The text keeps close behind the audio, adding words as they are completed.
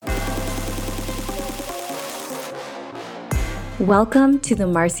Welcome to the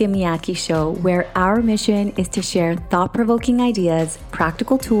Marcia Miyake Show, where our mission is to share thought-provoking ideas,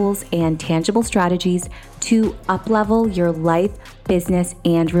 practical tools, and tangible strategies to uplevel your life, business,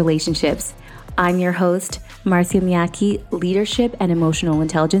 and relationships. I'm your host, Marcia Miyake, leadership and emotional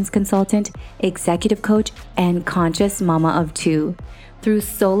intelligence consultant, executive coach, and conscious mama of two. Through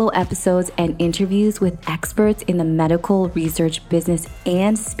solo episodes and interviews with experts in the medical, research, business,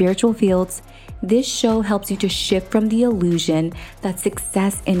 and spiritual fields, this show helps you to shift from the illusion that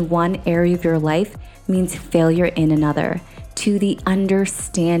success in one area of your life means failure in another, to the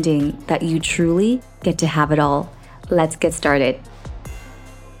understanding that you truly get to have it all. Let's get started.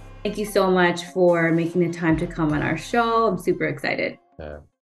 Thank you so much for making the time to come on our show. I'm super excited. Yeah.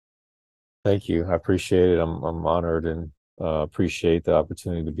 Thank you. I appreciate it. I'm honored and appreciate the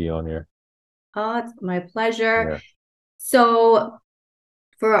opportunity to be on here. Oh, it's my pleasure. Yeah. So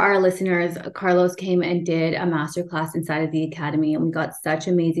for our listeners, Carlos came and did a masterclass inside of the Academy, and we got such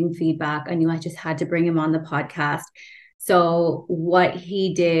amazing feedback. I knew I just had to bring him on the podcast. So what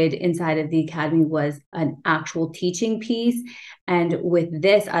he did inside of the Academy was an actual teaching piece. And with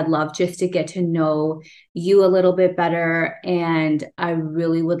this, I'd love just to get to know you a little bit better. And I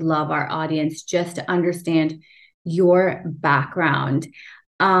really would love our audience just to understand your background.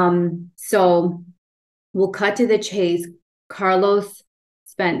 So we'll cut to the chase. Carlos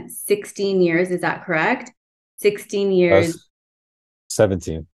spent 16 years. Is that correct? 16 years.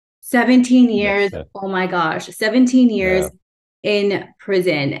 17. 17 years. Yeah. Oh my gosh. 17 years in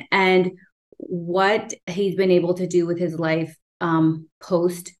prison. And what he's been able to do with his life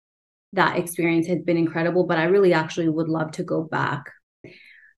post that experience has been incredible. But I really actually would love to go back.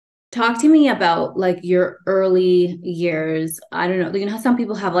 Talk to me about like your early years. I don't know. You know how some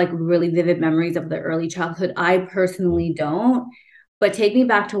people have like really vivid memories of their early childhood. I personally don't. But take me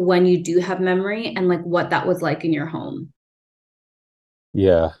back to when you do have memory and like what that was like in your home.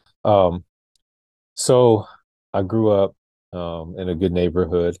 Yeah. So I grew up in a good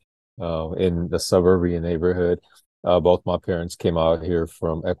neighborhood, in the suburban neighborhood. Both my parents came out here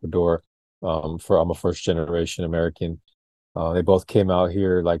from Ecuador. I'm a first generation American. They both came out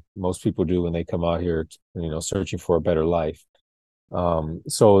here like most people do when they come out here, searching for a better life.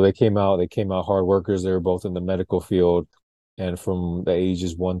 So they came out hard workers. They were both in the medical field. And from the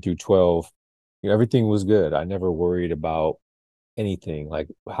ages 1 through 12, everything was good. I never worried about anything, like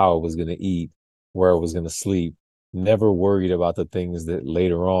how I was going to eat, where I was going to sleep. Never worried about the things that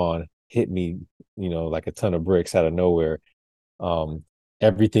later on hit me, like a ton of bricks out of nowhere.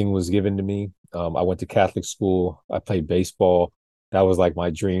 Everything was given to me. I went to Catholic school. I played baseball. That was like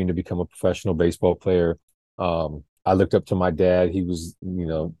my dream, to become a professional baseball player. I looked up to my dad. He was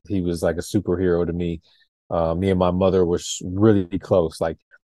like a superhero to me. Me and my mother were really close. Like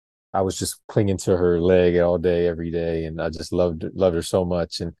I was just clinging to her leg all day, every day, and I just loved her so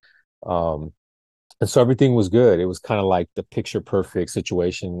much. And so everything was good. It was kind of like the picture perfect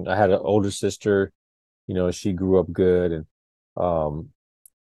situation. I had an older sister, she grew up good, and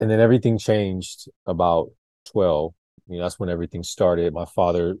then everything changed about 12. That's when everything started. My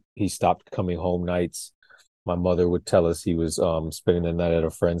father, he stopped coming home nights. My mother would tell us he was spending the night at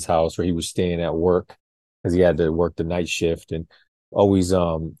a friend's house, or he was staying at work because he had to work the night shift, and always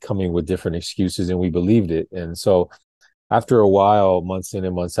coming with different excuses, and we believed it. And so after a while, months in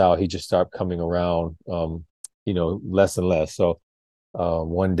and months out, he just started coming around, less and less. So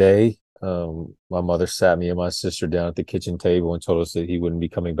one day, my mother sat me and my sister down at the kitchen table and told us that he wouldn't be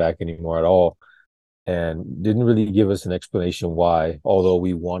coming back anymore at all, and didn't really give us an explanation why, although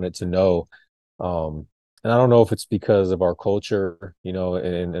we wanted to know. And I don't know if it's because of our culture, in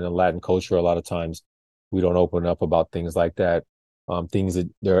the Latin culture, a lot of times we don't open up about things like that. Things that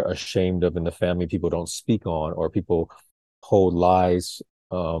they're ashamed of in the family, people don't speak on, or people hold lies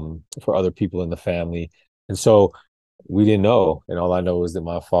for other people in the family. And so we didn't know. And all I know is that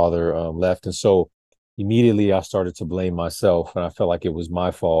my father left. And so immediately I started to blame myself, and I felt like it was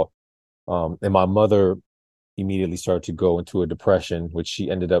my fault. And my mother immediately started to go into a depression, which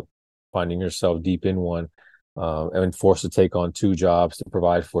she ended up finding herself deep in one, and forced to take on 2 jobs to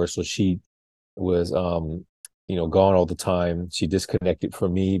provide for her. So she was, gone all the time. She disconnected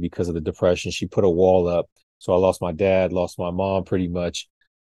from me because of the depression. She put a wall up. So I lost my dad, lost my mom pretty much.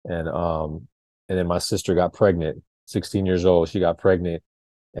 And then my sister got pregnant, 16 years old. She got pregnant,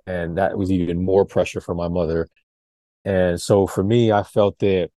 and that was even more pressure for my mother. And so for me, I felt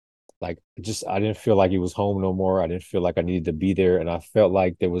that like I didn't feel like he was home no more. I didn't feel like I needed to be there. And I felt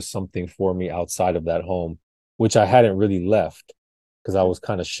like there was something for me outside of that home, which I hadn't really left because I was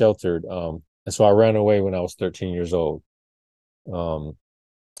kind of sheltered. And so I ran away when I was 13 years old.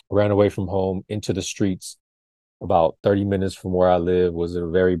 Ran away from home into the streets, about 30 minutes from where I live was a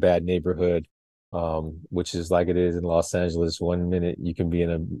very bad neighborhood, which is like it is in Los Angeles. One minute you can be in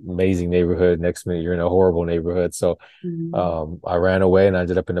an amazing neighborhood, next minute you're in a horrible neighborhood. So Mhm. I ran away and I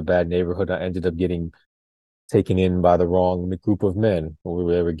ended up in a bad neighborhood. I ended up getting taken in by the wrong group of men.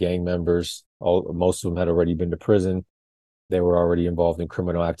 They were gang members. Most of them had already been to prison. They were already involved in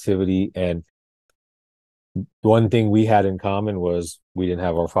criminal activity. And one thing we had in common was we didn't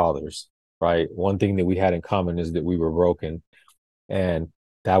have our fathers, right? One thing that we had in common is that we were broken, and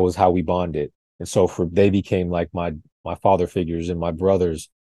that was how we bonded. And so they became like my father figures and my brothers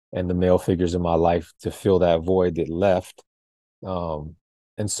and the male figures in my life to fill that void that left. Um,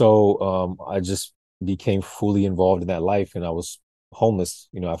 and so I just became fully involved in that life, and I was homeless.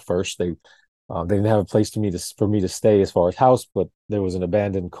 At first they didn't have a place for me to stay as far as house, but there was an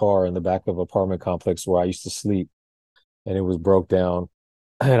abandoned car in the back of an apartment complex where I used to sleep, and it was broke down.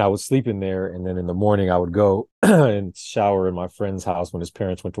 And I would sleep in there, and then in the morning I would go and shower in my friend's house when his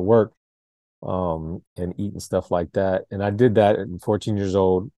parents went to work, and eat and stuff like that. And I did that at 14 years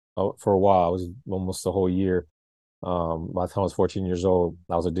old for a while. I was almost a whole year. By the time I was 14 years old,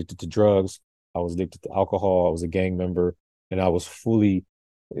 I was addicted to drugs. I was addicted to alcohol. I was a gang member, and I was fully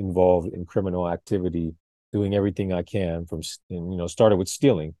involved in criminal activity, doing everything I can started with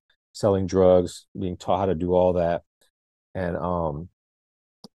stealing, selling drugs, being taught how to do all that. And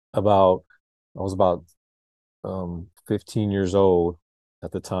about, I was about 15 years old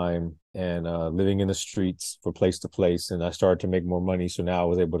at the time, and living in the streets for place to place. And I started to make more money. So now I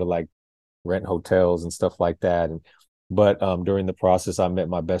was able to like rent hotels and stuff like that. But during the process, I met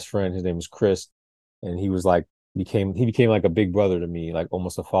my best friend. His name was Chris, and he became like a big brother to me, like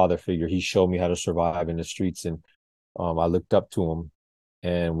almost a father figure. He showed me how to survive in the streets, and I looked up to him.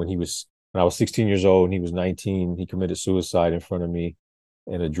 And when I was 16 years old and he was 19, he committed suicide in front of me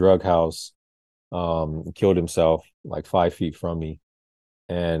in a drug house. Killed himself like 5 feet from me,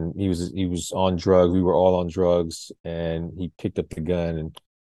 and he was on drugs. We were all on drugs, and he picked up the gun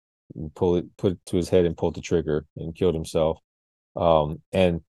and put it to his head and pulled the trigger and killed himself.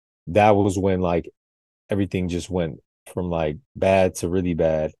 And that was when like everything just went from like bad to really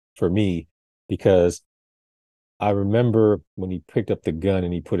bad for me, because I remember when he picked up the gun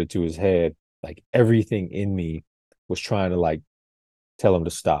and he put it to his head, like everything in me was trying to like tell him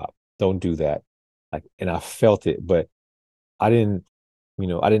to stop, don't do that. Like, and I felt it, but I didn't,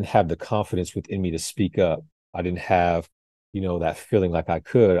 I didn't have the confidence within me to speak up. I didn't have, that feeling like I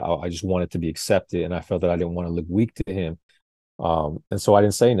could. I just wanted to be accepted, and I felt that I didn't want to look weak to him. And so I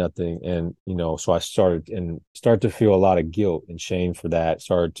didn't say nothing. And, so I started to feel a lot of guilt and shame for that,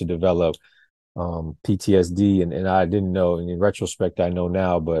 started to develop PTSD. And I didn't know, and in retrospect, I know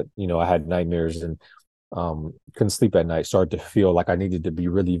now, but, I had nightmares and couldn't sleep at night, started to feel like I needed to be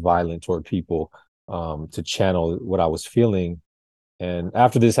really violent toward people to channel what I was feeling. And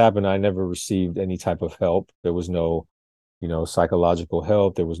after this happened, I never received any type of help. There was no, psychological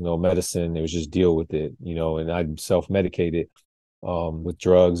help. There was no medicine. It was just deal with it, and I self-medicated with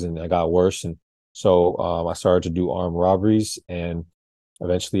drugs, and I got worse. And so I started to do armed robberies. And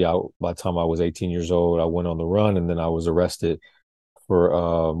eventually, by the time I was 18 years old, I went on the run, and then I was arrested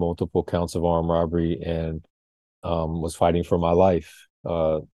for multiple counts of armed robbery, and was fighting for my life.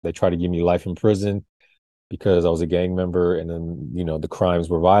 They tried to give me life in prison because I was a gang member, and then the crimes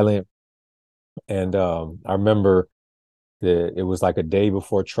were violent. And I remember that it was like a day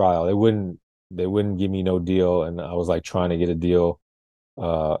before trial. They wouldn't give me no deal, and I was like trying to get a deal,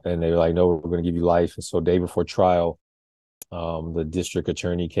 and they were like, "No, we're going to give you life." And so, day before trial, the district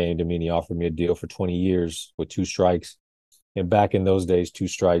attorney came to me and he offered me a deal for 20 years with two strikes. And back in those days, two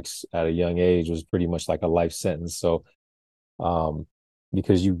strikes at a young age was pretty much like a life sentence. So um,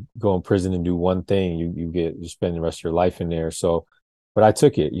 because you go in prison and do one thing, you spend the rest of your life in there. So, but I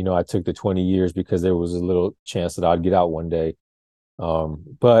took it. I took the 20 years because there was a little chance that I'd get out one day.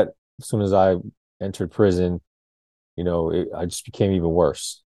 But as soon as I entered prison, I just became even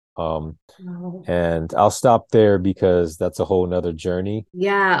worse. Um, Wow. and I'll stop there because that's a whole nother journey.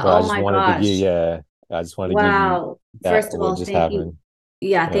 Yeah. But Oh my gosh. I just wanted to give you Wow. that First of what all, just thank you. happened.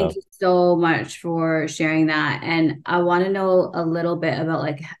 Yeah, Yeah, thank you so much for sharing that. And I want to know a little bit about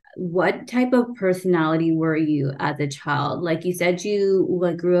like what type of personality were you as a child? Like you said, you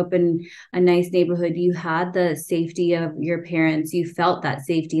like grew up in a nice neighborhood. You had the safety of your parents. You felt that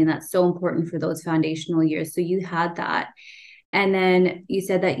safety, and that's so important for those foundational years. So you had that. And then you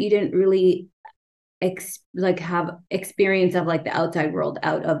said that you didn't really like have experience of like the outside world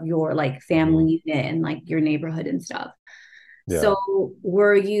out of your like hmm, family unit and like your neighborhood and stuff. yeah, So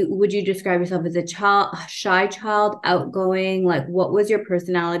would you describe yourself as a child, shy child, outgoing? Like what was your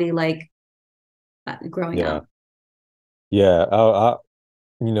personality like growing yeah. up? Yeah, I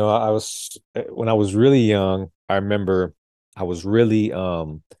was when I was really young, I remember I was really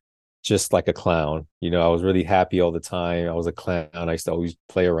just like a clown. I was really happy all the time. I was a clown. I used to always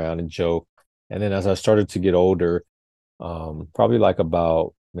play around and joke. And then as I started to get older, probably like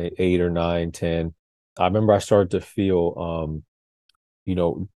about maybe 8 or 9, 10, I remember I started to feel you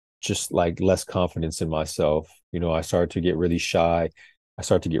know, just like less confidence in myself. I started to get really shy. I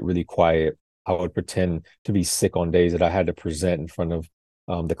started to get really quiet. I would pretend to be sick on days that I had to present in front of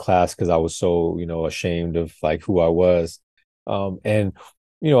the class because I was so, ashamed of like who I was. And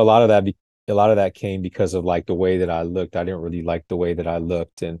a lot of that came because of like the way that I looked. I didn't really like the way that I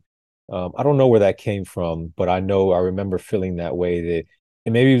looked, and I don't know where that came from, but I remember feeling that way.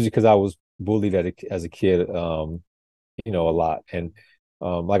 And maybe it was because I was bullied as a kid. A lot. And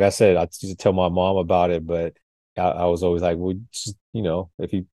like I said, I used to tell my mom about it, but I was always like, well, just,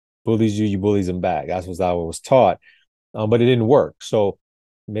 if he bullies you, you bullies him back. That's what I was taught. But it didn't work. So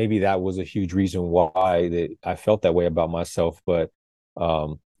maybe that was a huge reason why that I felt that way about myself. But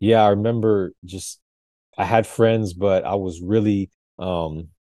yeah, I remember just I had friends, but I was really not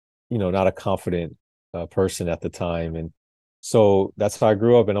a confident person at the time. And so that's how I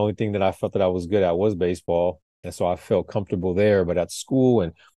grew up. And the only thing that I felt that I was good at was baseball. And so I felt comfortable there. But at school,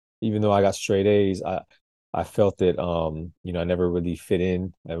 and even though I got straight A's, I felt that I never really fit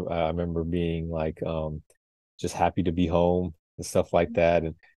in. I remember being like just happy to be home and stuff like that.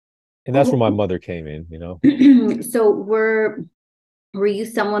 And that's where my Oh, mother came in. so were you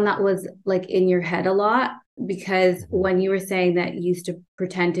someone that was like in your head a lot? Because Mhm. when you were saying that you used to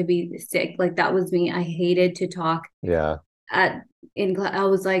pretend to be sick, like that was me. I hated to talk Yeah. at in class. I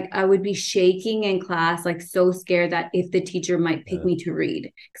was like, I would be shaking in class, like so scared that if the teacher might pick Yeah. me to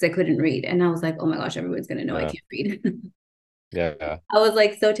read because I couldn't read. And I was like, oh my gosh, everyone's gonna know I Yeah. can't read. Yeah. I was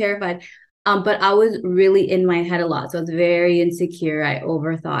like so terrified. But I was really in my head a lot. So I was very insecure. I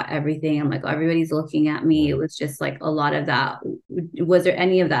overthought everything. I'm like, oh, everybody's looking at me. It Mhm. was just like a lot of that. Was there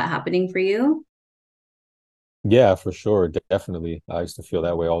any of that happening for you? Yeah, for sure. Definitely. I used to feel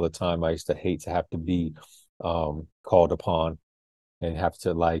that way all the time. I used to hate to have to be called upon and have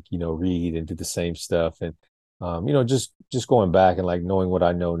to like, read and do the same stuff. And just going back and like knowing what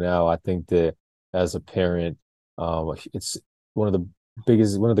I know now, I think that as a parent, it's one of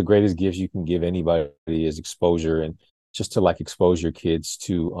the greatest gifts you can give anybody is exposure, and just to like expose your kids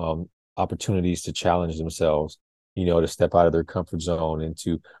to opportunities to challenge themselves, to step out of their comfort zone and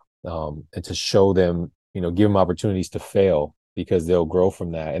to show them, give them opportunities to fail because they'll grow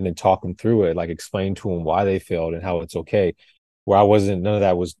from that, and then talk them through it, like explain to them why they failed and how it's okay. Where I wasn't, none of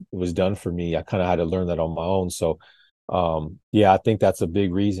that was done for me. I kind of had to learn that on my own. So yeah, I think that's a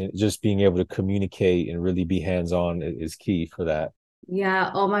big reason. Just being able to communicate and really be hands-on is key for that. Yeah.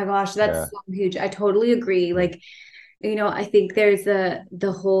 Oh my gosh, that's Yeah. so huge. I totally agree. Yeah. Like, I think there's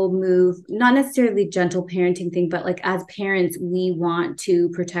the whole move, not necessarily gentle parenting thing, but like as parents, we want to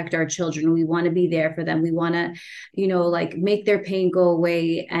protect our children. We want to be there for them. We want to, like make their pain go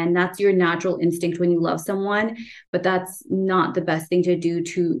away. And that's your natural instinct when you love someone, but that's not the best thing to do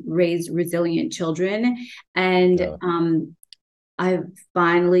to raise resilient children. And Yeah. I've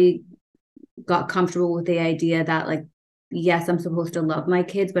finally got comfortable with the idea that like yes, I'm supposed to love my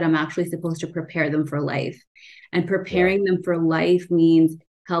kids, but I'm actually supposed to prepare them for life. And Yeah. preparing them for life means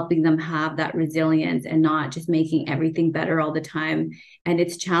helping them have that resilience and not just making everything better all the time. And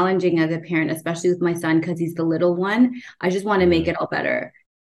it's challenging as a parent, especially with my son because he's the little one. I just want to make Hmm. it all better.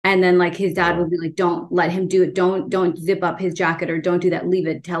 And then like his dad Yeah. would be like, don't let him do it. Don't zip up his jacket or don't do that. Leave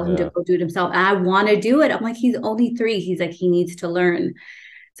it. Tell him to Yeah. go do it himself. And I want to do it. I'm like, he's only 3. He's like, he needs to learn.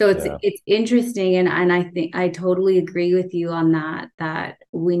 So Yeah. it's interesting, and I think I totally agree with you on that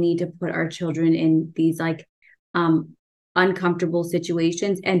we need to put our children in these like um uncomfortable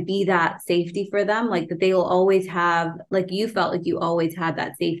situations and be that safety for them, like that they will always have, like you felt like you always had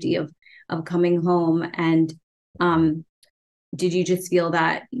that safety of coming home. And um did you just feel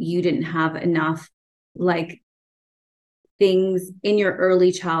that you didn't have enough like things in your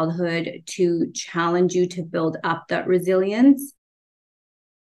early childhood to challenge you to build up that resilience,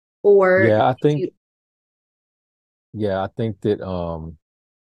 or Yeah. you I think that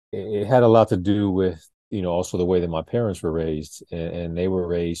it had a lot to do with also the way that my parents were raised, and they were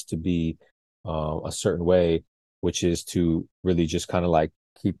raised to be a certain way, which is to really just kind of like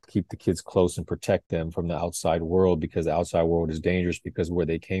keep the kids close and protect them from the outside world, because the outside world is dangerous, because where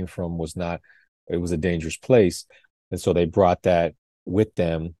they came from was not, it was a dangerous place. And so they brought that with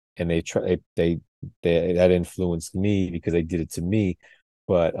them, and they that influenced me because they did it to me.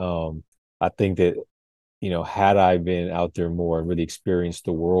 But I think that had I been out there more and really experienced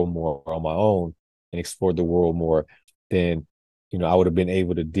the world more on my own and explored the world more, then, I would have been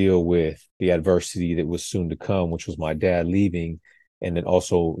able to deal with the adversity that was soon to come, which was my dad leaving. And then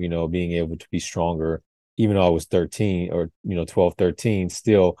also, being able to be stronger, even though I was 13 or, 12, 13,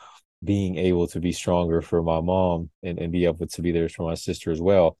 still being able to be stronger for my mom and be able to be there for my sister as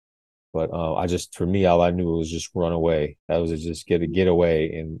well. But for me, all I knew was just run away. That was just get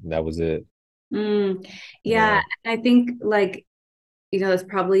away, and that was it. Mm, yeah, Yeah, I think like, it's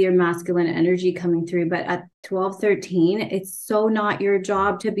probably your masculine energy coming through, but at 12, 13, it's so not your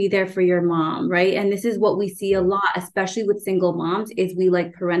job to be there for your mom, right? And this is what we see a yeah, lot, especially with single moms, is we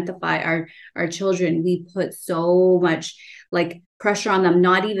like parentify our children. We put so much like pressure on them,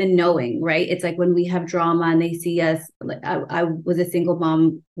 not even knowing, right? It's like when we have drama and they see us, like I was a single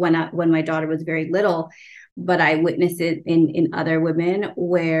mom when my daughter was very little, but I witness it in other women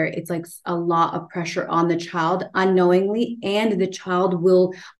where it's like a lot of pressure on the child unknowingly, and the child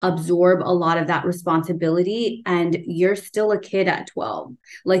will absorb a lot of that responsibility. And you're still a kid at 12.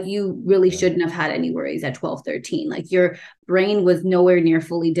 Like you really yeah, shouldn't have had any worries at 12, 13. Like your brain was nowhere near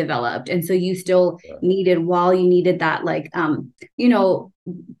fully developed. And so you still yeah, while you needed that, like, you know,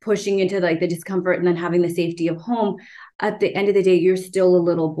 pushing into like the discomfort and then having the safety of home, at the end of the day, you're still a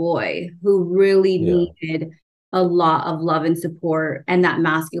little boy who really yeah, needed a lot of love and support and that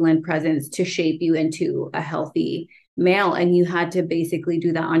masculine presence to shape you into a healthy male. And you had to basically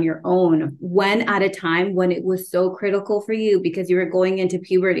do that on your own, when at a time when it was so critical for you because you were going into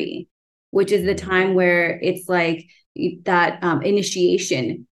puberty, which is the mhm, time where it's like that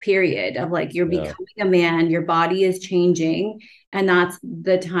initiation period of like you're yeah, becoming a man, your body is changing, and that's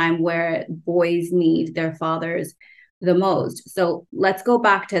the time where boys need their fathers the most. So let's go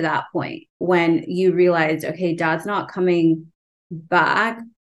back to that point when you realized, okay, dad's not coming back.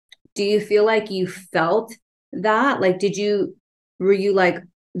 Do you feel like you felt that? Like, were you like,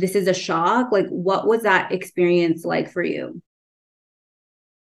 this is a shock? Like, what was that experience like for you?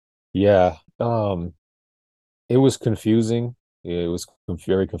 yeah. It was confusing. It was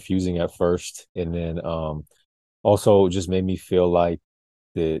very confusing at first, and then also just made me feel like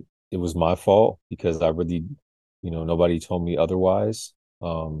that it was my fault because I really, nobody told me otherwise.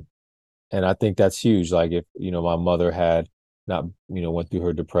 Um, and I think that's huge. Like if, my mother had not, went through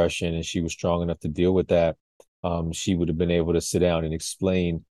her depression and she was strong enough to deal with that, she would have been able to sit down and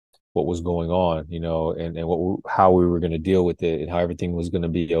explain what was going on, and how we were going to deal with it and how everything was going to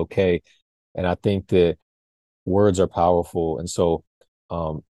be okay. And I think that words are powerful. And so,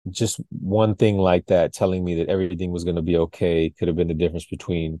 just one thing like that telling me that everything was going to be okay could have been the difference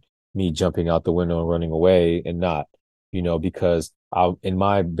between me jumping out the window and running away and not, because in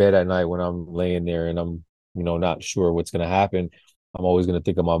my bed at night when I'm laying there and I'm, not sure what's going to happen, I'm always going to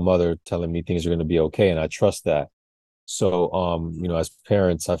think of my mother telling me things are going to be okay. And I trust that. So, as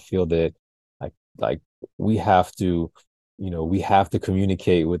parents, I feel that like we have to, we have to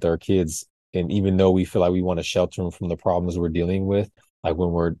communicate with our kids. And even though we feel like we want to shelter them from the problems we're dealing with, like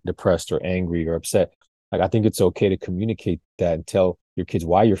when we're depressed or angry or upset, like I think it's okay to communicate that and tell your kids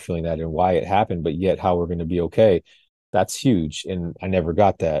why you're feeling that and why it happened, but yet how we're going to be okay. That's huge. And I never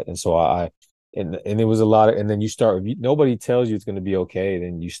got that. And so and it was a lot of, and then nobody tells you it's going to be okay.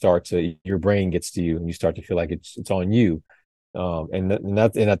 Then your brain gets to you and you start to feel like it's on you. And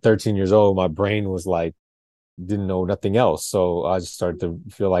at 13 years old, my brain was like, didn't know nothing else. So I just started to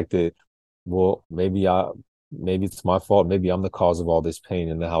feel like well, maybe it's my fault. Maybe I'm the cause of all this pain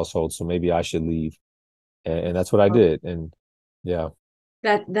in the household. So maybe I should leave. And that's what I did. And yeah,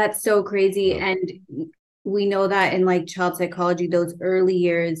 That's so crazy. yeah, And we know that in like child psychology, those early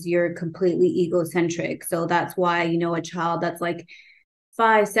years, you're completely egocentric. So that's why, a child that's like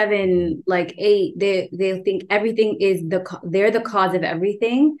 5, mhm, 7, like 8, they think everything is they're the cause of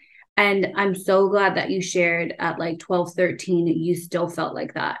everything. And I'm so glad that you shared at like 12, 13, you still felt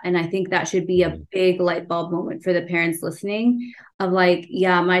like that. And I think that should be a mhm, big light bulb moment for the parents listening of like,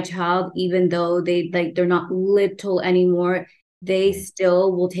 yeah, my child, even though they're not little anymore, they mhm,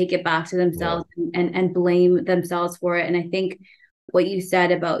 still will take it back to yeah, themselves and blame themselves for it. And I think what you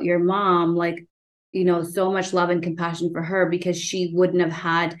said about your mom, like, so much love and compassion for her because she wouldn't have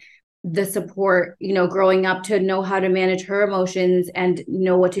had the support, growing up to know how to manage her emotions and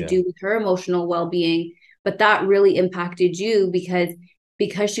know what to yeah, do with her emotional well-being. But that really impacted you because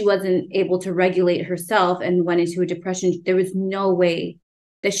she wasn't able to regulate herself and went into a depression. There was no way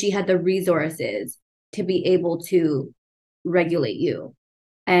that she had the resources to be able to regulate you.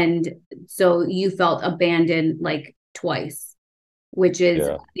 And so you felt abandoned like twice, which is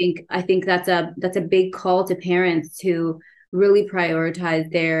yeah, I think that's a big call to parents to really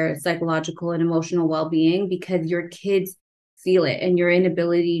prioritize their psychological and emotional well-being because your kids feel it, and your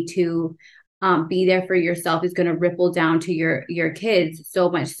inability to be there for yourself is going to ripple down to your kids, so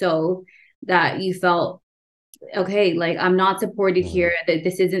much so that you felt, okay, like I'm not supported here, that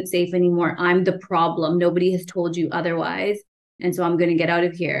this isn't safe anymore. I'm the problem. Nobody has told you otherwise. And so I'm going to get out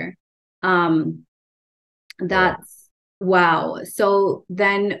of here. That's wow. So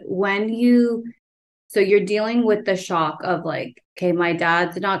then so you're dealing with the shock of like, okay, my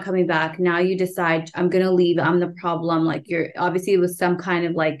dad's not coming back. Now you decide I'm going to leave. I'm the problem. Like you're obviously it was some kind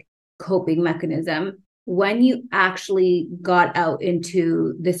of like coping mechanism. When you actually got out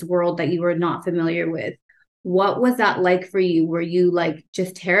into this world that you were not familiar with, what was that like for you? Were you like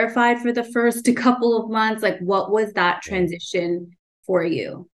just terrified for the first couple of months? Like what was that transition for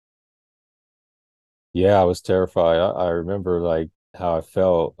you? Yeah, I was terrified. I remember like how I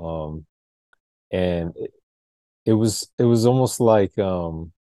felt. And it was almost like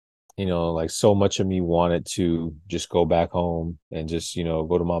like so much of me wanted to just go back home and just,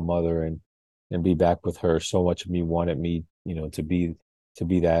 go to my mother and be back with her. So much of me wanted me, to be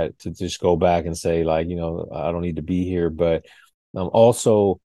that, to just go back and say like, I don't need to be here. But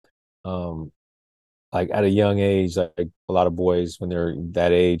also um like at a young age, like a lot of boys when they're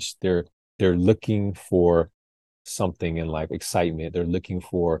that age, they're looking for something and like excitement. They're looking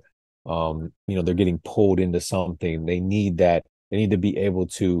for they're getting pulled into something. They need to be able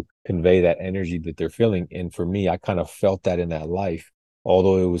to convey that energy that they're feeling. And for me, I kind of felt that in that life.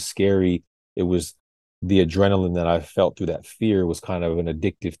 Although it was scary, it was the adrenaline that I felt through that fear was kind of an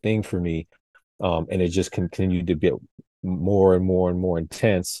addictive thing for me. And it just continued to get more and more and more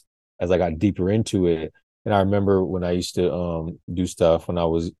intense as I got deeper into it. And I remember when I used to do stuff when I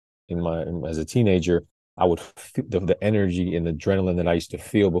was as a teenager, I would feel the energy and the adrenaline that I used to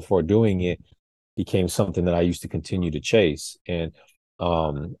feel before doing it became something that I used to continue to chase. And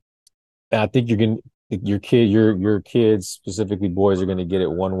I think your kids, specifically boys, are going to get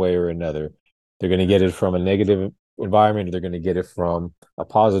it one way or another. They're going to get it from a negative environment, or they're going to get it from a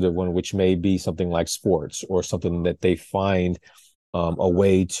positive one, which may be something like sports or something that they find a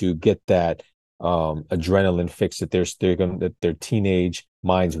way to get that adrenaline fix that their teenage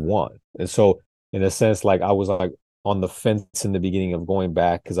minds want. And so, in a sense, like I was like on the fence in the beginning of going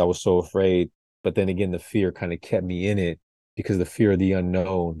back because I was so afraid. But then again, the fear kind of kept me in it because the fear of the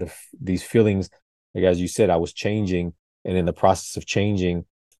unknown, these feelings, like as you said, I was changing, and in the process of changing,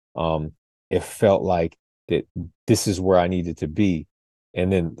 um, it felt like that this is where I needed to be.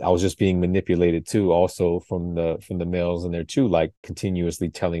 And then I was just being manipulated too, also from the males in there too, like continuously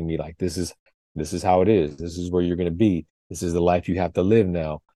telling me like this is how it is. This is where you're going to be. This is the life you have to live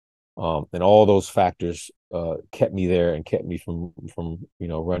now. And all those factors kept me there and kept me from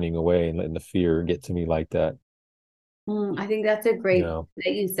running away and letting the fear get to me like that. I think that's a great that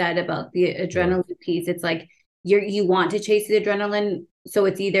you said about the adrenaline piece. It's like you want to chase the adrenaline, so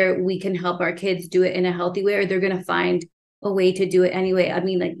it's either we can help our kids do it in a healthy way, or they're going to find a way to do it anyway. I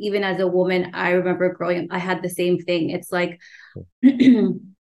mean, like even as a woman, I remember growing up, I had the same thing. It's like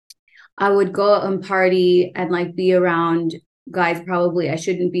I would go out and party and like be around guys probably I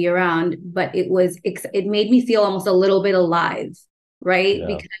shouldn't be around, but it made me feel almost a little bit alive, right?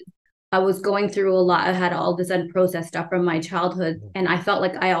 Because I was going through a lot. I had all this unprocessed stuff from my childhood, and I felt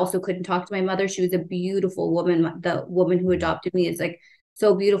like I also couldn't talk to my mother. She was a beautiful woman. The woman who adopted me is like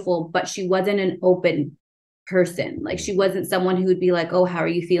so beautiful, but she wasn't an open person. Like she wasn't someone who would be like, "Oh, how are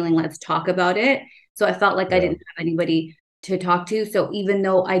you feeling? Let's talk about it." So I felt like I didn't have anybody to talk to. So even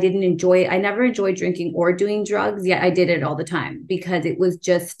though I didn't enjoy it, I never enjoyed drinking or doing drugs, yet I did it all the time because it was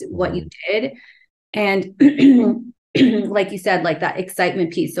just what you did. And like you said, like that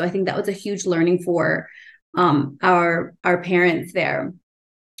excitement piece. So I think that was a huge learning for our parents there.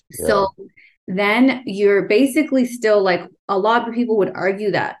 So then you're basically still like, a lot of people would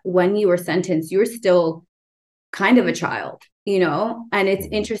argue that when you were sentenced, you were still kind of a child, and it's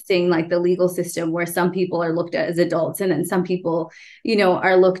interesting, like the legal system where some people are looked at as adults and then some people,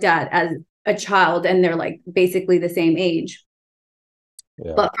 are looked at as a child and they're like basically the same age.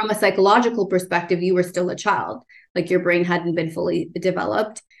 But from a psychological perspective, you were still a child, like your brain hadn't been fully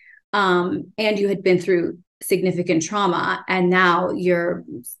developed. And you had been through significant trauma. And now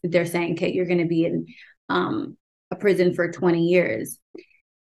they're saying, okay, you're going to be in a prison for 20 years.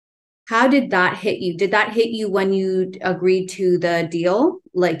 How did that hit you? Did that hit you when you agreed to the deal?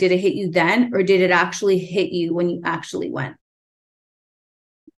 Like, did it hit you then, or did it actually hit you when you actually went?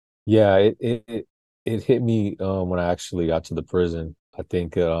 Yeah, it hit me when I actually got to the prison. I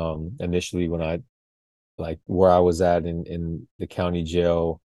think initially when I like where I was at in the county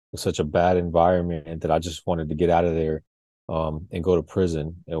jail was such a bad environment that I just wanted to get out of there and go to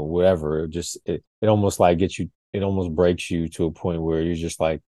prison and whatever. It almost like it almost breaks you to a point where you're just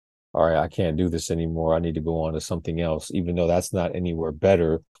like all right, I can't do this anymore. I need to go on to something else, even though that's not anywhere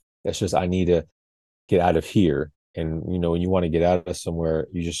better. That's just, I need to get out of here. And, when you want to get out of somewhere,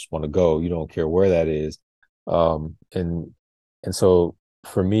 you just want to go. You don't care where that is. And so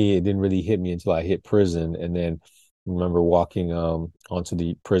for me, it didn't really hit me until I hit prison. And then I remember walking onto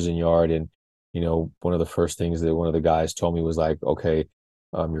the prison yard, and one of the first things that one of the guys told me was like, okay,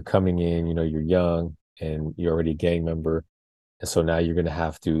 you're coming in, you're young and you're already a gang member. And so now you're going to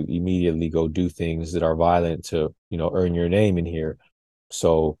have to immediately go do things that are violent to, earn your name in here.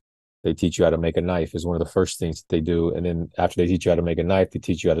 So they teach you how to make a knife is one of the first things that they do. And then after they teach you how to make a knife, they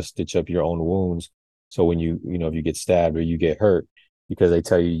teach you how to stitch up your own wounds. So when if you get stabbed or you get hurt, because they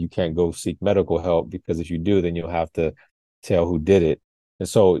tell you can't go seek medical help, because if you do, then you'll have to tell who did it. And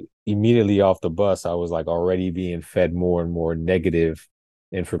so immediately off the bus, I was like already being fed more and more negative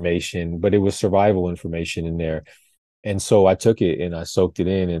information, but it was survival information in there. And so I took it and I soaked it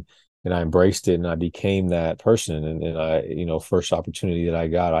in, and I embraced it, and I became that person. And I, first opportunity that I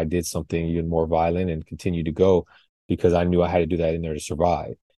got, I did something even more violent and continued to go, because I knew I had to do that in there to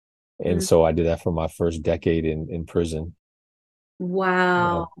survive. And so I did that for my first decade in prison.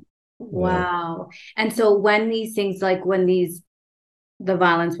 Wow. Yeah. Yeah. Wow. And so when these things, like when the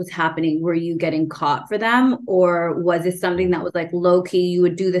violence was happening, were you getting caught for them? Or was it something that was like low key, you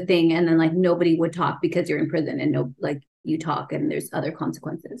would do the thing and then like nobody would talk because you're in prison, and no, like you talk and there's other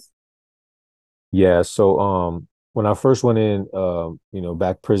consequences? Yeah. So when I first went in,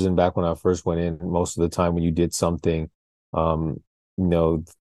 back when I first went in, most of the time when you did something, um, you know,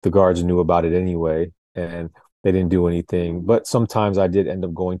 the guards knew about it anyway, and they didn't do anything. But sometimes I did end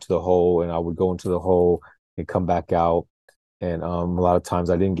up going to the hole, and I would go into the hole and come back out. And a lot of times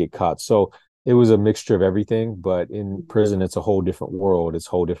I didn't get caught. So it was a mixture of everything. But in prison, it's a whole different world. It's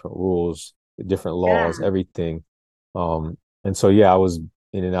whole different rules, different laws, Yeah. everything. And so yeah, I was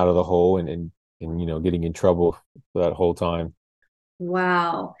in and out of the hole, and getting in trouble for that whole time.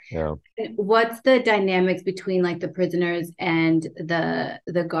 Wow. Yeah. What's the dynamics between like the prisoners and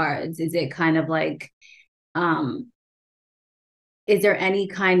the guards? Is it kind of like um is there any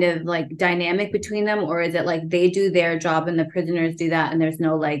kind of like dynamic between them, or is it like they do their job and the prisoners do that, and there's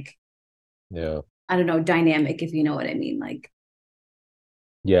no like, Yeah. I don't know, dynamic, if you know what I mean? Like,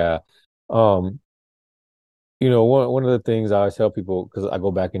 Yeah. Um, one of the things I always tell people, because I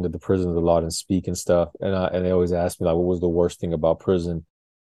go back into the prisons a lot and speak and stuff, and they always ask me like, what was the worst thing about prison?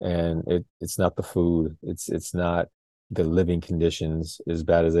 And it's not the food. It's not the living conditions, as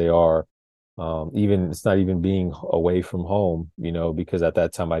bad as they are. Even it's not even being away from home, because at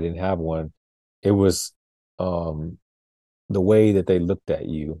that time I didn't have one. It was um the way that they looked at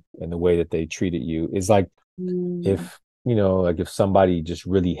you and the way that they treated you. Is like, mm, if somebody just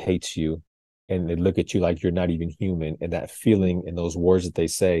really hates you and they look at you like you're not even human, and that feeling and those words that they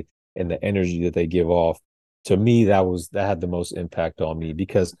say and the energy that they give off, to me, that had the most impact on me,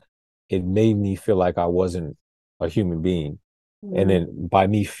 because it made me feel like I wasn't a human being. And mm, then by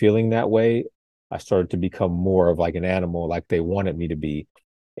me feeling that way, I started to become more of like an animal, like they wanted me to be.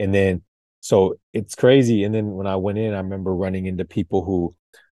 And then, so it's crazy. And then when I went in, I remember running into people who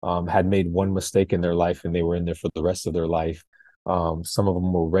had made one mistake in their life, and they were in there for the rest of their life. Some of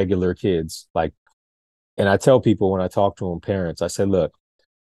them were regular kids. Like, and I tell people when I talk to them, parents, I said, look,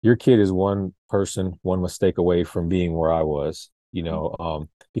 your kid is one person, one mistake away from being where I was,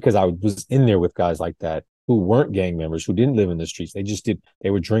 because I was in there with guys like that who weren't gang members, who didn't live in the streets. They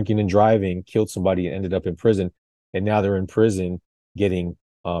were drinking and driving, killed somebody, and ended up in prison. And now they're in prison getting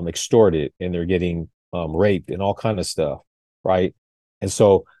extorted, and they're getting raped and all kind of stuff. Right. And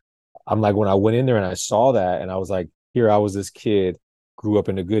so I'm like, when I went in there and I saw that, and I was like, here I was, this kid, grew up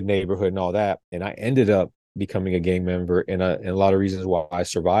in a good neighborhood and all that, and I ended up becoming a gang member. And a lot of reasons why I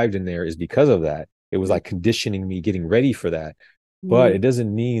survived in there is because of that. It was like conditioning me, getting ready for that. But mm, it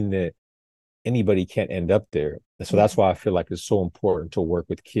doesn't mean that anybody can't end up there. And so that's mm. why I feel like it's so important to work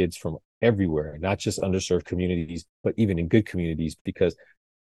with kids from everywhere, not just underserved communities, but even in good communities, because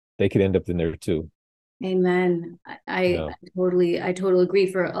they could end up in there too. Amen. Yeah. I totally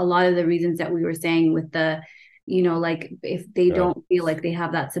agree for a lot of the reasons that we were saying with the, like if they Yeah. don't feel like they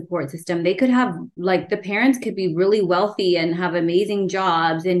have that support system, they could have like the parents could be really wealthy and have amazing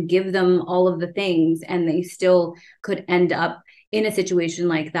jobs and give them all of the things, and they still could end up in a situation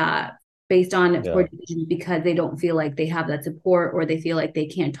like that based on poor Yeah. decisions because they don't feel like they have that support, or they feel like they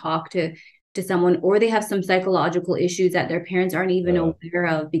can't talk to someone, or they have some psychological issues that their parents aren't even Yeah. aware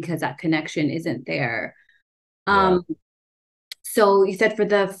of because that connection isn't there. Yeah. um so you said for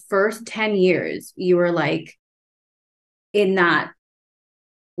the first 10 years you were like in that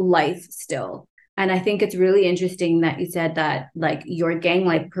life still. And I think it's really interesting that you said that like your gang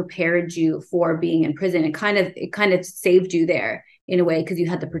life prepared you for being in prison. It kind of saved you there in a way, because you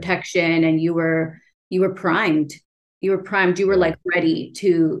had the protection and you were primed. You were primed. You were like ready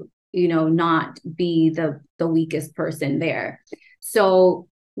to, not be the weakest person there. So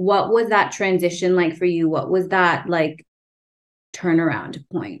what was that transition like for you? What was that like turnaround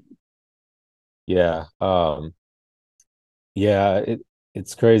point? Yeah. Yeah,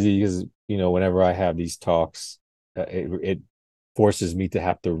 it's crazy because, whenever I have these talks, it forces me to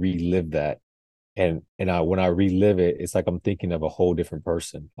have to relive that. And when I relive it, it's like I'm thinking of a whole different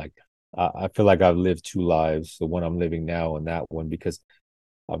person. Like I feel like I've lived two lives, the one I'm living now and that one, because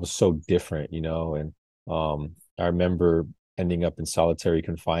I was so different, and I remember ending up in solitary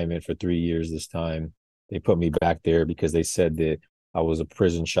confinement for 3 years this time. They put me back there because they said that I was a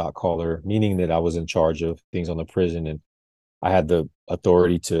prison shot caller, meaning that I was in charge of things on the prison, and I had the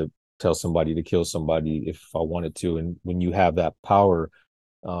authority to tell somebody to kill somebody if I wanted to. And when you have that power,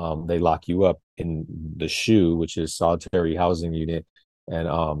 they lock you up in the SHU, which is solitary housing unit,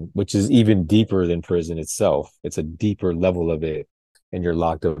 and which is even deeper than prison itself. It's a deeper level of it, and you're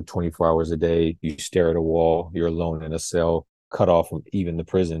locked up 24 hours a day. You stare at a wall. You're alone in a cell, cut off from even the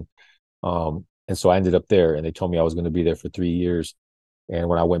prison. And so I ended up there, and they told me I was going to be there for 3 years. And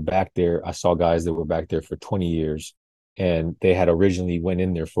when I went back there, I saw guys that were back there for 20 years, and they had originally went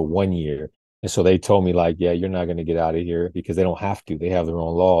in there for 1 year. And so they told me, like, yeah, you're not going to get out of here, because they don't have to. They have their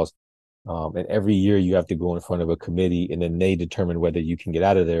own laws. And every year you have to go in front of a committee, and then they determine whether you can get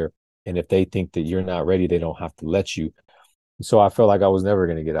out of there. And if they think that you're not ready, they don't have to let you. So I felt like I was never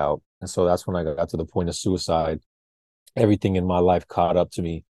going to get out. And so that's when I got to the point of suicide. Everything in my life caught up to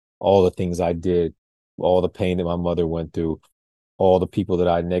me, all the things I did, all the pain that my mother went through, all the people that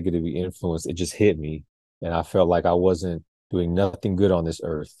I negatively influenced. It just hit me. And I felt like I wasn't doing nothing good on this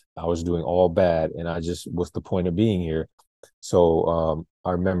earth. I was doing all bad. And I just, what's the point of being here? So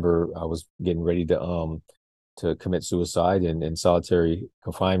I remember I was getting ready to commit suicide, and in solitary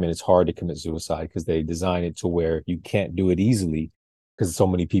confinement, it's hard to commit suicide because they design it to where you can't do it easily because so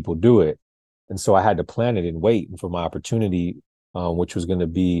many people do it. And so I had to plan it and wait for my opportunity, which was going to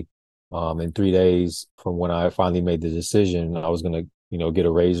be in 3 days from when I finally made the decision. I was going to, get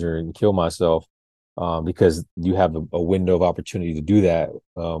a razor and kill myself, because you have a window of opportunity to do that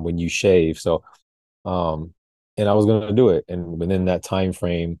when you shave. So, and I was going to do it. And within that time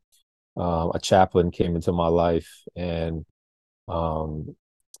frame, a chaplain came into my life, and um,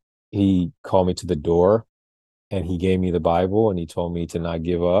 he called me to the door, and he gave me the Bible, and he told me to not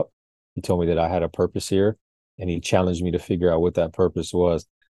give up. He told me that I had a purpose here, and he challenged me to figure out what that purpose was.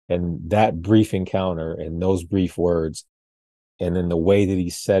 And that brief encounter and those brief words, and then the way that he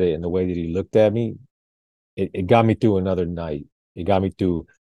said it and the way that he looked at me, it got me through another night. It got me through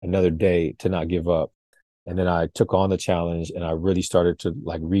another day to not give up. And then I took on the challenge, and I really started to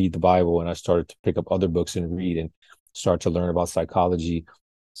like read the Bible, and I started to pick up other books and read and start to learn about psychology,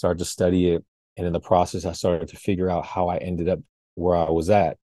 start to study it. And in the process, I started to figure out how I ended up where I was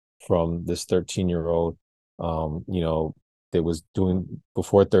at, from this 13-year-old, that was doing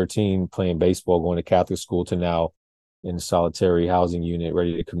before 13, playing baseball, going to Catholic school, to now in solitary housing unit,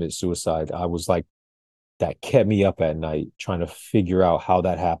 ready to commit suicide. I was like, that kept me up at night trying to figure out how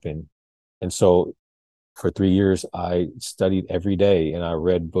that happened. And so for 3 years, I studied every day, and I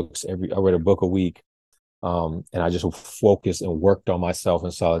read books I read a book a week. And I just focused and worked on myself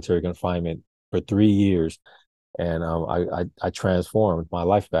in solitary confinement for 3 years. And I transformed my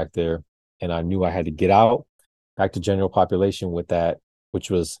life back there, and I knew I had to get out back to general population with that, which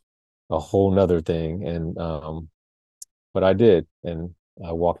was a whole nother thing. And but I did, and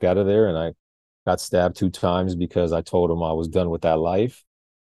I walked out of there, and I got stabbed 2 times because I told him I was done with that life.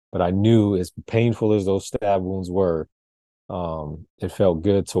 But I knew, as painful as those stab wounds were, it felt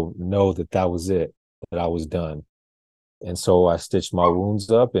good to know that that was it, that I was done. And so I stitched my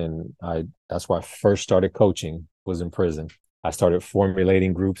wounds up, and that's where I first started coaching, was in prison. I started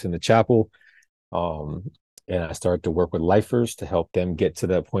formulating groups in the chapel, and I started to work with lifers to help them get to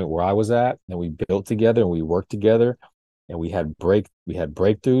that point where I was at. And we built together, and we worked together, and we had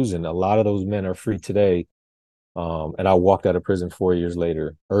breakthroughs, and a lot of those men are free today. And I walked out of prison 4 years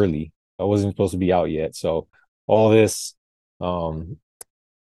later, early. I wasn't supposed to be out yet. So all this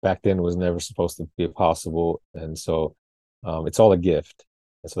back then was never supposed to be possible. And so it's all a gift.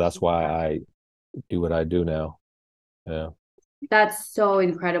 And so that's why I do what I do now. Yeah. That's so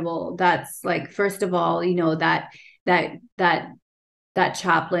incredible. That's like, first of all, that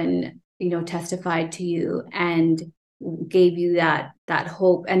chaplain, testified to you and gave you that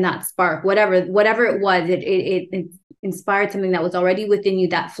hope and that spark, whatever it was. inspired something that was already within you.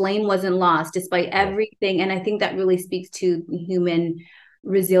 That flame wasn't lost despite everything. And I think that really speaks to human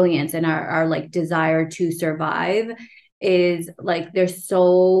resilience and our like desire to survive. Is like there's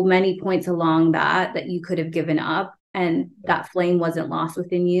so many points along that you could have given up, and that flame wasn't lost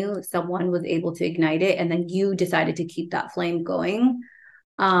within you. Someone was able to ignite it, and then you decided to keep that flame going.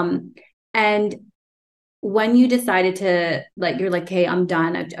 And when you decided to, like, you're like, hey, I'm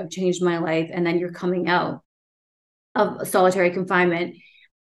done, I've changed my life, and then you're coming out of solitary confinement,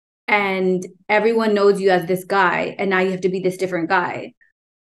 and everyone knows you as this guy, and now you have to be this different guy.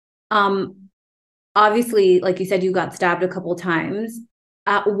 Obviously, like you said, you got stabbed a couple times.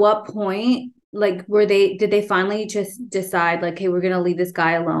 At what point, like, did they finally just decide, like, hey, we're gonna leave this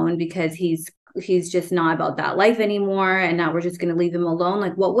guy alone because he's just not about that life anymore, and now we're just gonna leave him alone?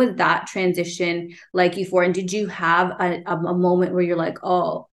 Like, what was that transition like you for? And did you have a moment where you're like,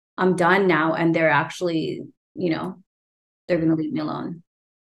 oh, I'm done now, and they're actually, they're gonna leave me alone?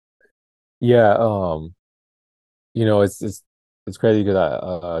 Yeah, it's crazy because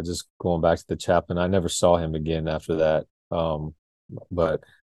I just going back to the chaplain, I never saw him again after that. But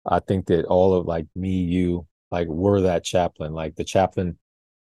I think that all of like me, you, like we're that chaplain, like the chaplain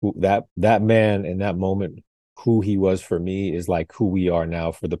who that man in that moment, who he was for me is like who we are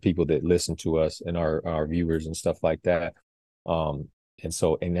now for the people that listen to us and our viewers and stuff like that. And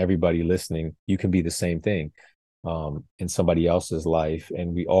so, and everybody listening, you can be the same thing in somebody else's life,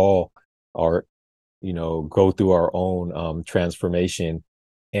 and we all are, go through our own transformation.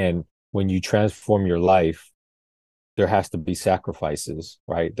 And when you transform your life, there has to be sacrifices,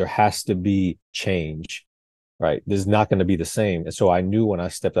 right? There has to be change, right? This is not going to be the same. And so I knew when I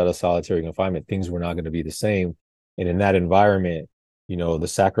stepped out of solitary confinement, things were not going to be the same. And in that environment, the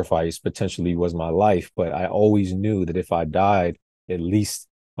sacrifice potentially was my life. But I always knew that if I died, at least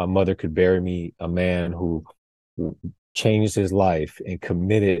my mother could bury me a man who changed his life and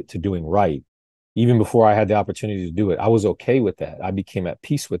committed to doing right. Even before I had the opportunity to do it, I was okay with that. I became at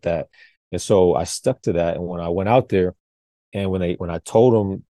peace with that. And so I stuck to that. And when I went out there, and when I told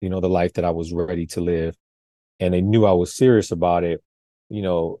them, the life that I was ready to live, and they knew I was serious about it,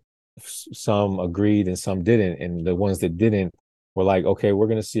 some agreed and some didn't. And the ones that didn't were like, okay, we're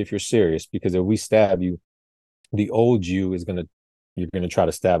going to see if you're serious, because if we stab you, the old you you're going to try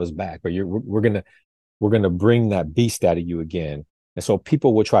to stab us back, or we're going to bring that beast out of you again. And so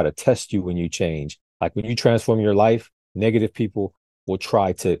people will try to test you when you change. Like when you transform your life, negative people will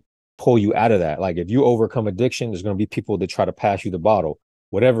try to pull you out of that. Like if you overcome addiction, there's going to be people that try to pass you the bottle,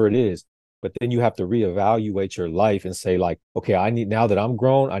 whatever it is. But then you have to reevaluate your life and say, like, okay, now that I'm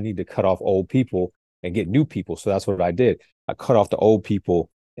grown, I need to cut off old people and get new people. So that's what I did. I cut off the old people,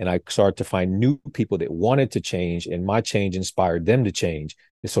 and I started to find new people that wanted to change, and my change inspired them to change.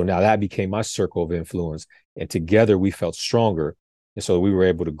 And so now that became my circle of influence, and together we felt stronger. And so we were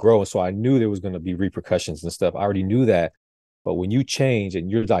able to grow. And so I knew there was going to be repercussions and stuff. I already knew that. But when you change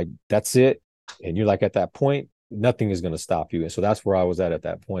and you're like, that's it, and you're like at that point, nothing is going to stop you. And so that's where I was at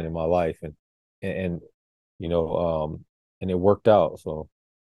that point in my life. And and it worked out. So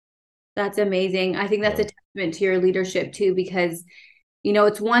that's amazing. I think that's a testament to your leadership too, because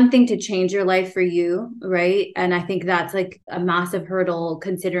it's one thing to change your life for you, right? And I think that's like a massive hurdle,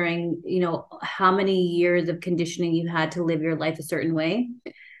 considering, how many years of conditioning you had to live your life a certain way.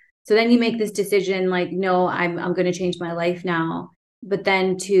 So then you make this decision, like, no, I'm going to change my life now. But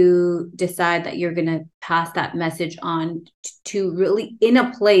then to decide that you're going to pass that message on to really in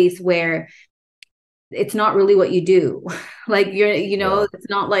a place where it's not really what you do. Like it's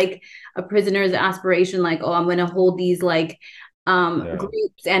not like a prisoner's aspiration, like, oh, I'm going to hold these like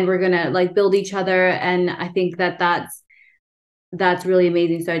groups and we're gonna like build each other. And I think that's really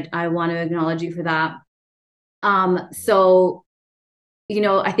amazing. So I want to acknowledge you for that. So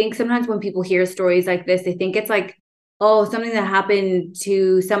I think sometimes when people hear stories like this, they think it's like, oh, something that happened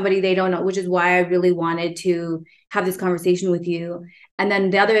to somebody they don't know, which is why I really wanted to have this conversation with you. And then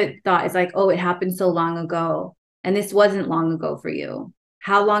the other thought is like, oh, it happened so long ago, and this wasn't long ago for you.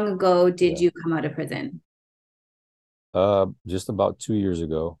 How long ago did you come out of prison? Just about 2 years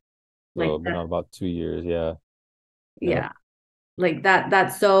ago. So Like I've been on about 2 years. Yeah. Yeah. Like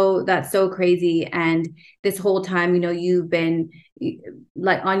that's so crazy. And this whole time, you've been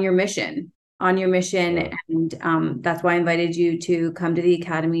like on your mission. And that's why I invited you to come to the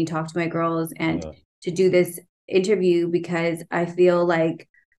academy, talk to my girls, and to do this interview, because I feel like,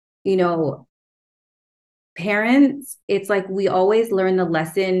 parents, it's like we always learn the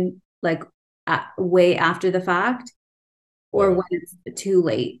lesson like way after the fact, or when it's too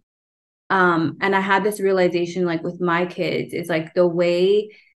late. And I had this realization, like with my kids, it's like the way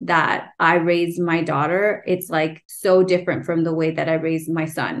that I raised my daughter, it's like so different from the way that I raised my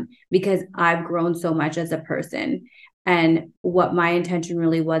son, because I've grown so much as a person. And what my intention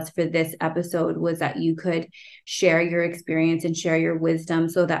really was for this episode was that you could share your experience and share your wisdom,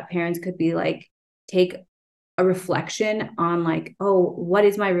 so that parents could be like, take a reflection on like, oh, what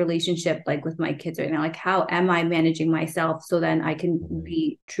is my relationship like with my kids right now? Like, how am I managing myself so then I can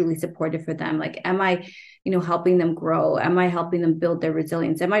be truly supportive for them? Like, am I, helping them grow? Am I helping them build their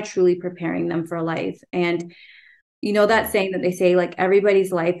resilience? Am I truly preparing them for life? And that saying that they say, like,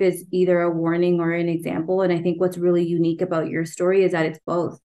 everybody's life is either a warning or an example. And I think what's really unique about your story is that it's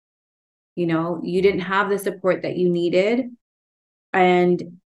both. You didn't have the support that you needed,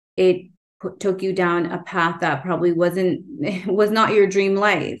 and it took you down a path that probably was not your dream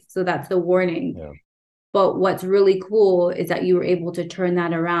life. So that's the warning. Yeah. But what's really cool is that you were able to turn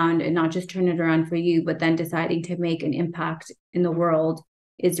that around, and not just turn it around for you, but then deciding to make an impact in the world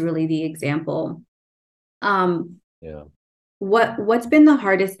is really the example. Yeah. What's been the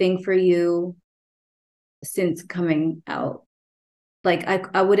hardest thing for you since coming out? Like,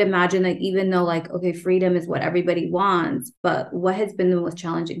 I would imagine that even though, like, okay, freedom is what everybody wants, but what has been the most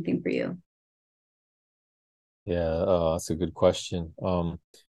challenging thing for you? Yeah, that's a good question.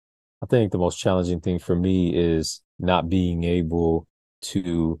 I think the most challenging thing for me is not being able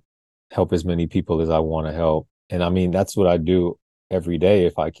to help as many people as I want to help. And I mean, that's what I do every day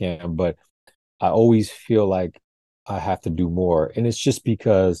if I can, but I always feel like I have to do more. And it's just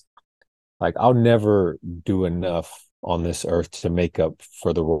because, like, I'll never do enough on this earth to make up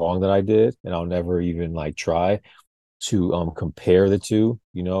for the wrong that I did. And I'll never even like try to compare the two,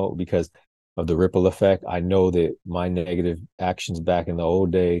 because of the ripple effect. I know that my negative actions back in the old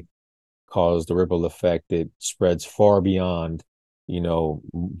day caused the ripple effect that spreads far beyond,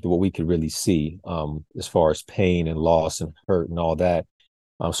 what we could really see, as far as pain and loss and hurt and all that.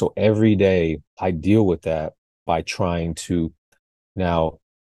 So every day I deal with that by trying to now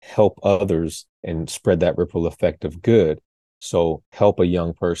help others and spread that ripple effect of good. So help a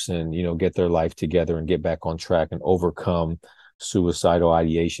young person, get their life together and get back on track and overcome suicidal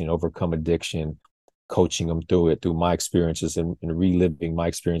ideation, overcome addiction, coaching them through it, through my experiences, and reliving my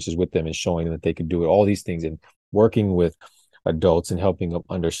experiences with them and showing them that they can do it, all these things, and working with adults and helping them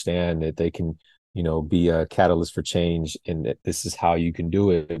understand that they can, be a catalyst for change, and that this is how you can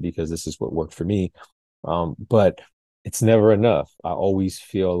do it because this is what worked for me. But it's never enough. I always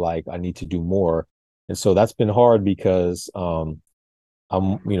feel like I need to do more. And so that's been hard because I'm,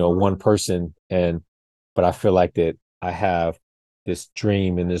 one person, but I feel like that I have this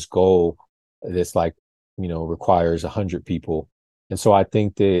dream and this goal that's like, requires 100 people. And so I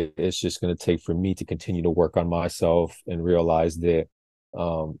think that it's just going to take for me to continue to work on myself and realize that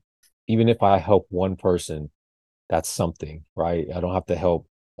even if I help one person, that's something, right? I don't have to help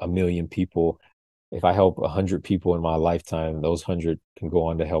a million people. If I help 100 people in my lifetime, those 100 can go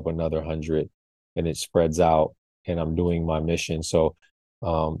on to help another 100, and it spreads out, and I'm doing my mission. So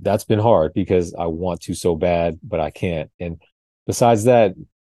that's been hard because I want to so bad, but I can't. And besides that,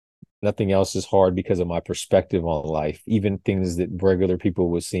 nothing else is hard because of my perspective on life. Even things that regular people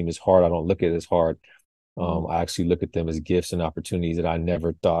would seem as hard, I don't look at it as hard. I actually look at them as gifts and opportunities that I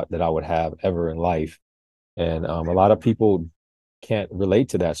never thought that I would have ever in life. And a lot of people can't relate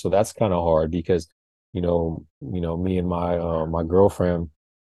to that. So that's kind of hard because, me and my girlfriend,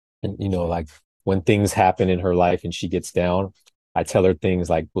 and, like when things happen in her life and she gets down, I tell her things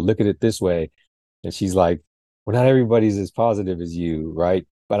like, well, look at it this way. And she's like, well, not everybody's as positive as you, right?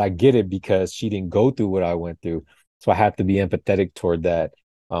 But I get it because she didn't go through what I went through. So I have to be empathetic toward that,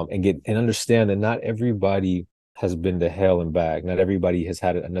 and understand that not everybody has been to hell and back. Not everybody has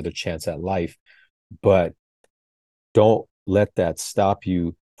had another chance at life, but don't let that stop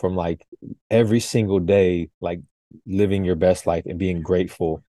you from like every single day, like living your best life and being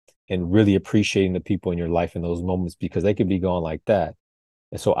grateful and really appreciating the people in your life in those moments, because they could be gone like that.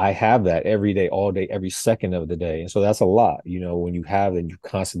 And so I have that every day, all day, every second of the day. And so that's a lot, when you have and you're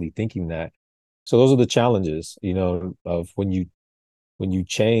constantly thinking that. So those are the challenges, of when you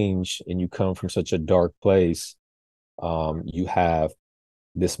change and you come from such a dark place, you have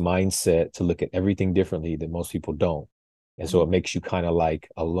this mindset to look at everything differently that most people don't. And so it makes you kind of like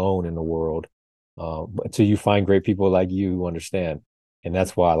alone in the world, until you find great people like you who understand. And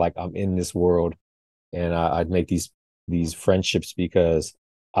that's why, like, I'm in this world, and I'd make these friendships because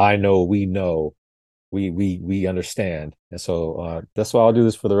I know we understand. And so that's why I'll do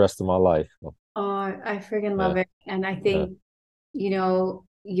this for the rest of my life. Oh, I freaking love Yeah. it. And I Yeah. think,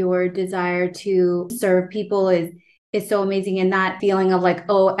 your desire to serve people is so amazing. And that feeling of like,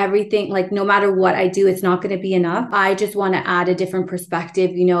 oh, everything, like no matter what I do, it's not going to be enough. I just want to add a different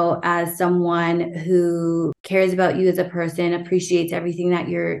perspective, you know, as someone who cares about you as a person, appreciates everything that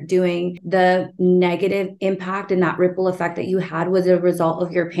you're doing. The negative impact and that ripple effect that you had was a result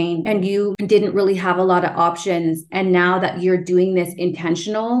of your pain, and you didn't really have a lot of options. And now that you're doing this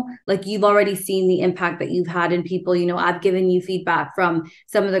intentional, like you've already seen the impact that you've had in people. You know, I've given you feedback from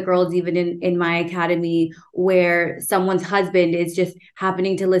some of the girls, even in my academy, where someone's husband is just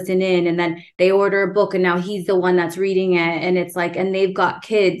happening to listen in, and then they order a book and now he's the one that's reading it. And it's like, and they've got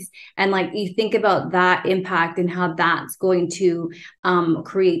kids. And like, you think about that impact and how that's going to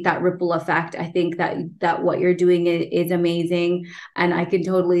create that ripple effect. I think that what you're doing is amazing. And I can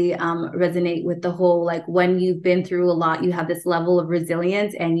totally resonate with the whole, like when you've been through a lot, you have this level of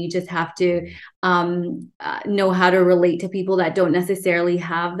resilience, and you just have to know how to relate to people that don't necessarily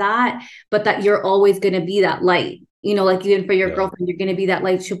have that, but that you're always going to be that light. You know, like even for your girlfriend, you're going to be that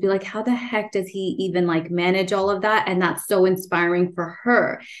light. She'll be like, how the heck does he even like manage all of that? And that's so inspiring for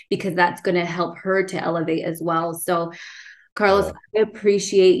her, because that's going to help her to elevate as well. So Carlos, I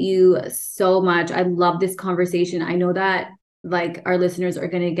appreciate you so much. I love this conversation. I know that like our listeners are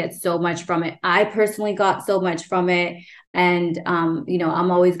going to get so much from it. I personally got so much from it. And, you know,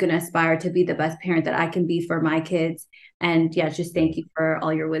 I'm always going to aspire to be the best parent that I can be for my kids. And yeah, just thank you for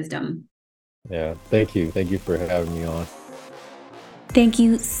all your wisdom. Yeah, thank you. Thank you for having me on. Thank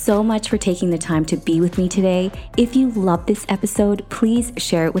you so much for taking the time to be with me today. If you love this episode, please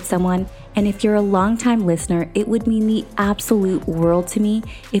share it with someone. And if you're a longtime listener, it would mean the absolute world to me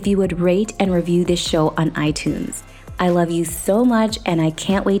if you would rate and review this show on iTunes. I love you so much, and I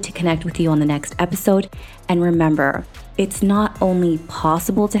can't wait to connect with you on the next episode. And remember, it's not only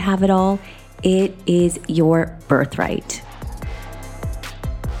possible to have it all, it is your birthright.